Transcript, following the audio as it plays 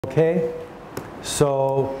Okay,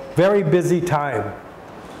 so very busy time.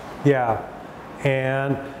 Yeah,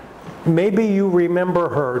 and maybe you remember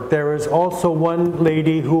her. There is also one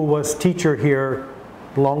lady who was teacher here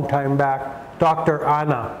a long time back, Dr.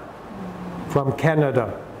 Anna from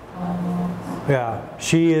Canada. Yeah,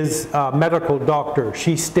 she is a medical doctor.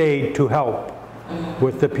 She stayed to help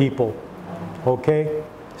with the people. Okay,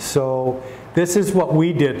 so this is what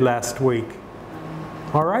we did last week.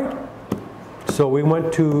 All right? So we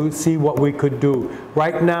went to see what we could do.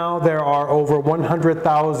 Right now there are over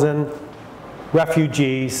 100,000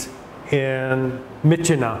 refugees in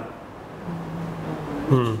Myitkyina.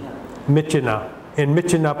 Myitkyina, in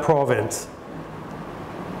Myitkyina province.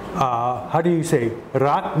 How do you say?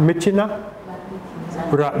 Rat Myitkyina?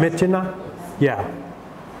 Rat Myitkyina? Yeah.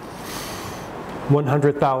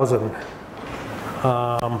 100,000.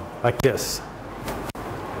 Like this.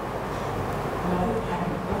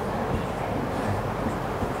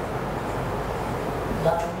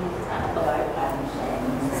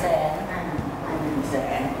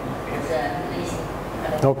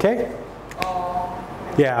 Okay?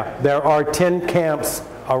 Yeah, there are 10 camps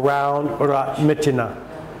around Myitkyina.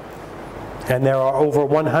 And there are over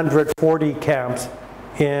 140 camps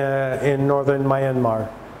in northern Myanmar.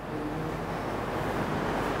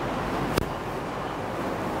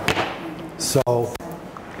 So,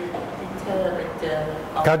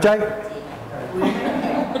 Kajai?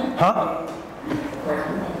 Huh?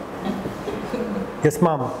 Yes,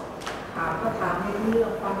 Mom.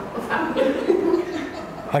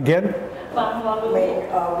 Again?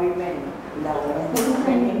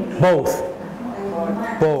 Both.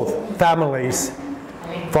 Both. Families.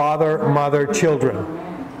 Father, mother, children.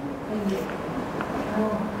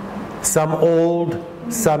 Some old,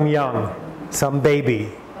 some young, some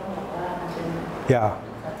baby. Yeah.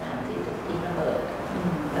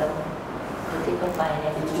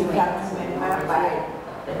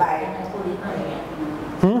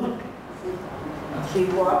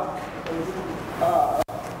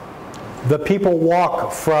 The people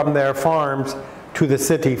walk from their farms to the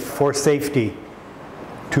city for safety,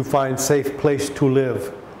 to find safe place to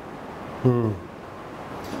live.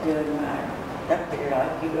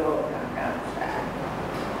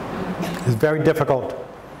 It's very difficult.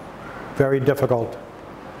 Very difficult.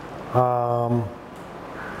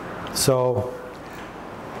 So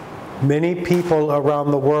many people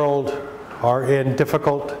around the world are in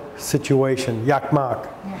difficult situation. Yakmak.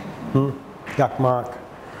 Yakmak.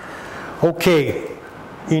 Okay,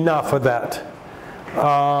 enough of that.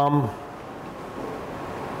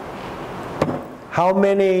 How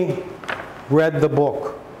many read the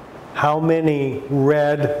book? How many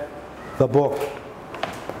read the book?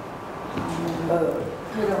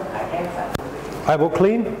 I will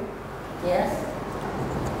clean? Yes.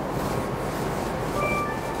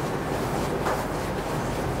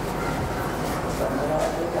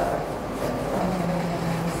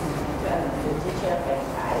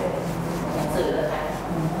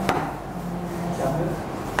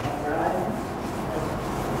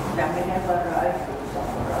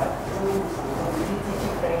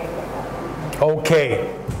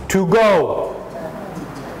 Okay, to go.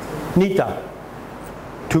 Nita,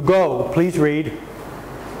 to go, please read.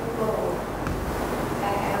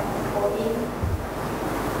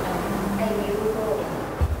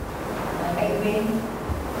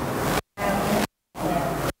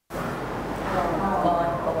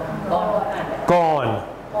 Gone.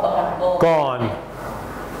 Gone.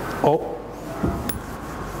 Oh.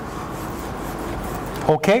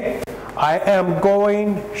 Okay. I am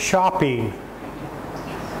going shopping.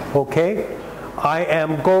 Okay. I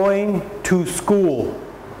am going to school.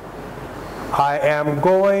 I am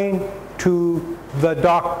going to the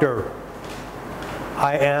doctor.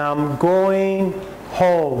 I am going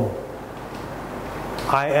home.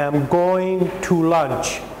 I am going to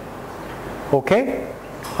lunch. Okay?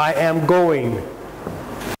 I am going.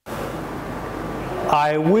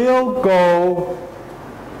 I will go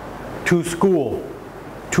to school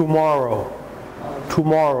tomorrow.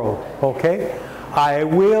 Tomorrow, okay? I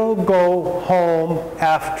will go home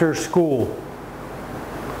after school.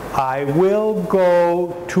 I will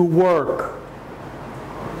go to work.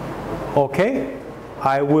 Okay?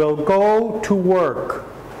 I will go to work.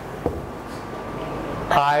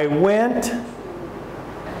 I went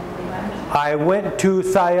to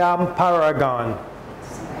Siam Paragon.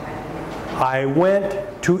 I went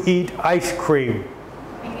to eat ice cream.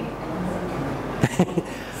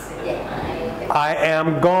 I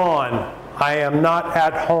am gone. I am not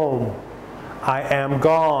at home. I am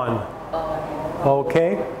gone.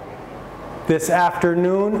 Okay? This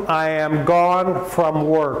afternoon, I am gone from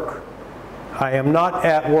work. I am not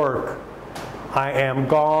at work. I am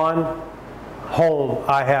gone home.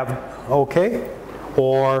 I have, okay?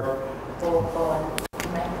 Or โกก่อน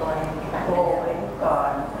ไม่ก่อนโกเว้นก่อ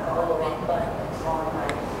นโกเว้นก่อนมองไป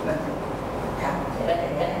มันทำเป็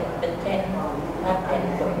นเช่นถ้าเป็น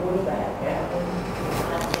สมบูรณ์แบบ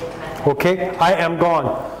okay, I am gone.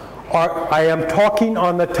 Or I am talking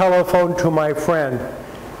on the telephone to my friend.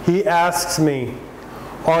 He asks me,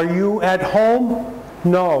 are you at home?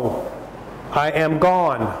 No, I am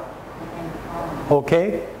gone. Okay?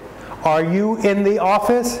 Are you in the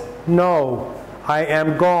office? No, I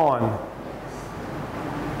am gone.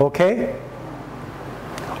 Okay?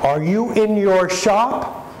 Are you in your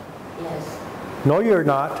shop? Yes. No, you're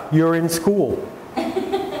not. You're in school.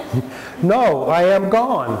 No, I am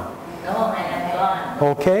gone. No, I am gone.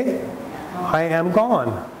 Okay? I am gone.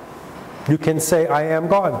 You can say I am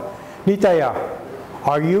gone. Nitaya,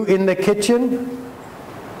 are you in the kitchen?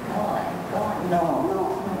 No, I am gone. No,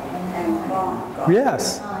 I am gone.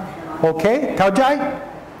 Yes. Okay? Kaujai?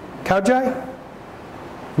 Kaujai?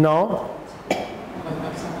 No?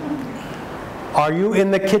 Are you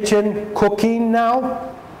in the kitchen cooking now?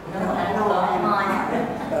 No, I am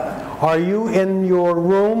gone. Are you in your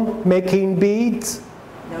room making beads?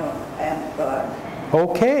 No, I am gone.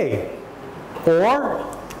 Okay. Or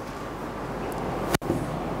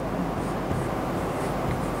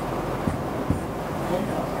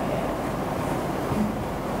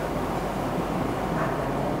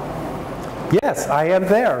yes, I am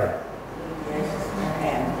there. Yes, I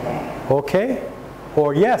am there. Okay?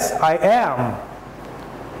 Or yes, I am.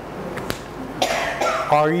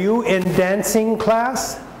 Are you in dancing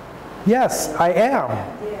class? Yes, I am.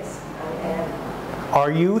 Yes, I am.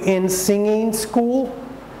 Are you in singing school?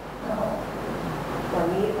วัน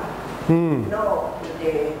นี้ป่ะ No,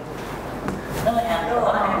 today. No,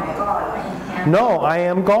 I am gone. No, I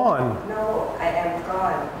am gone. No, I am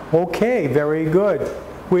gone. Okay, very good.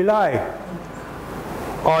 Wilai,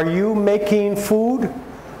 are you making food?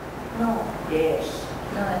 No. Yes.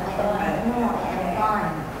 No, I am gone.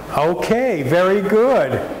 Okay, very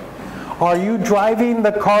good. Are you driving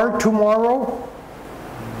the car tomorrow?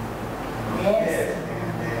 Yes.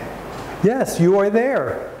 Yes, you are there.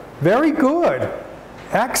 Very good.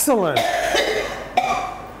 Excellent.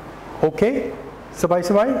 Okay, sabai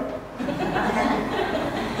sabai.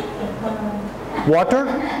 Water?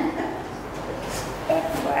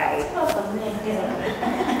 That's right.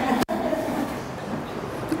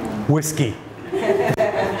 Whiskey.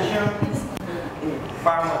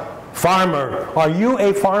 Farmer. Farmer. Are you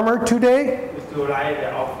a farmer today? To write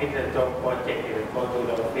the office the job project go to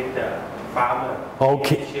the office the farmer.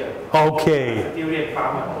 Okay. Teacher. Okay. Student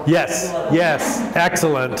farmer. Yes, yes.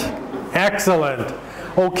 Excellent. Excellent.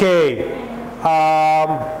 Okay.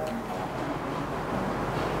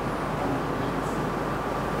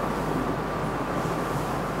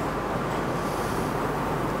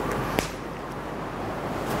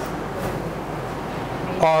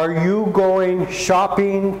 Are you going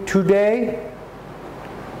shopping today?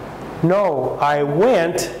 No, I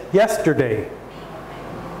went yesterday.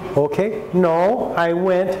 Okay? No, I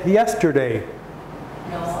went yesterday.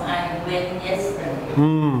 No, I went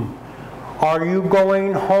yesterday. Are you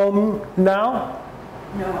going home now?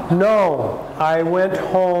 No, No, I went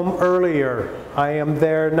home earlier. I am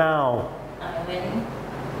there now. I went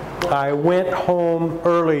I went home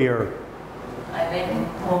earlier.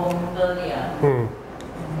 home earlier.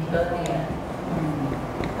 Earlier.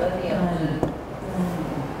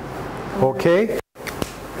 Okay?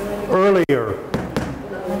 Earlier.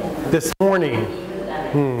 This morning.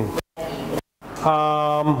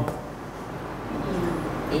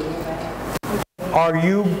 Are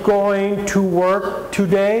you going to work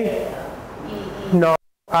today? No,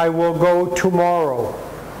 I will go tomorrow.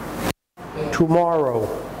 Tomorrow.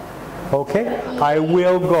 Okay? I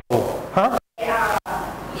will go. Huh?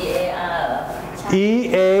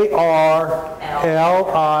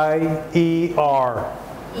 E-A-R-L-I-E-R.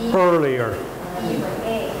 Earlier.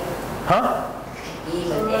 Huh?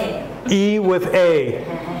 E with A.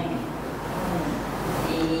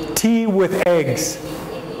 T with eggs.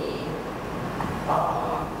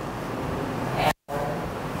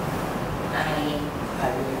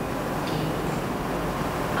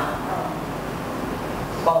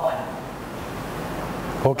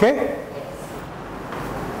 Okay?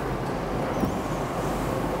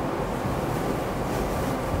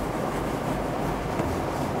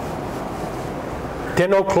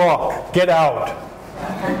 $10 get out.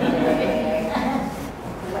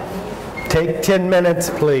 Take 10 minutes,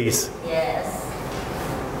 please. Yes.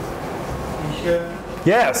 Teacher,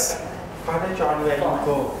 Yes. Father John, where you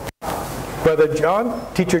go? Brother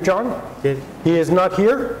John, Teacher John, Yes. he is not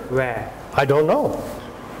here? Where? I don't know.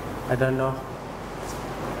 I don't know.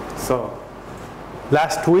 So,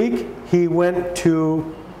 Last week, he went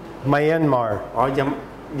to Myanmar.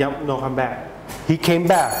 no come back. He came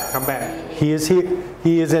back. Come back. He is here.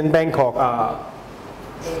 He is in Bangkok.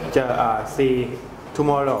 จะ see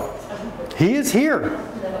tomorrow. He is here.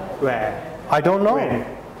 Where? I don't know.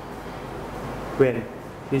 When?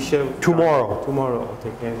 He should Tomorrow. Tomorrow.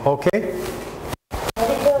 Okay. Okay?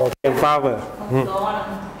 Okay. Father. ก่อน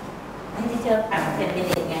ให้ที่เชื่ออ่านเป็นเด็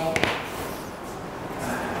กไง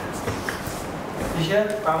Teacher,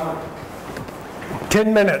 Father.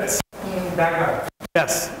 10 minutes. Dagger.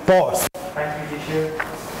 Yes, boss. Thank you, teacher.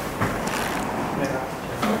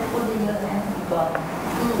 พูดเยอะๆนะก่อน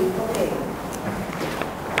เขาเก่ง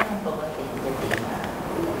ปกติจะดีมาก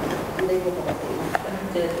ได้ปกติมัน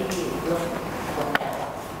เจอที่รถของแถว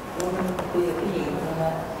มันคุยกับผู้หญิง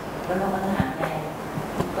แล้วเรามาถามไง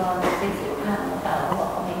ตอนเป็นสิวข้างเปล่าเขาบอก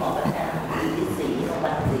เขามีหมอประจำสีโรงพยาบ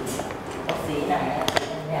าลสีไหนอะสี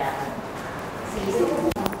ปัญญาสี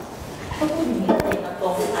เขาพูดอย่างนี้เลยมาตร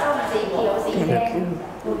งสีเขียวสีแดง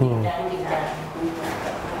พูดจริงจังจริงจัง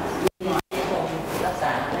รักษ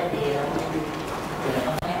าได้ดีแล้วเข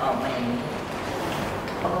าให้ออกมาอย่างนี้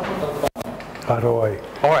เขาก็พูดตรงๆ Aroy.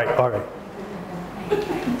 All right, all right.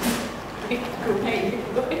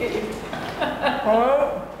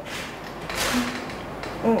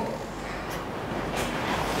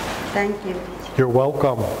 Thank you. You're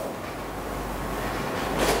welcome.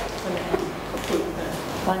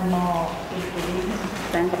 One more.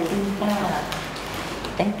 Thank you.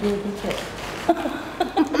 Thank you, teacher.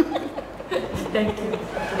 Thank you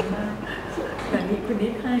แบบนี้คุณนิ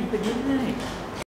ดให้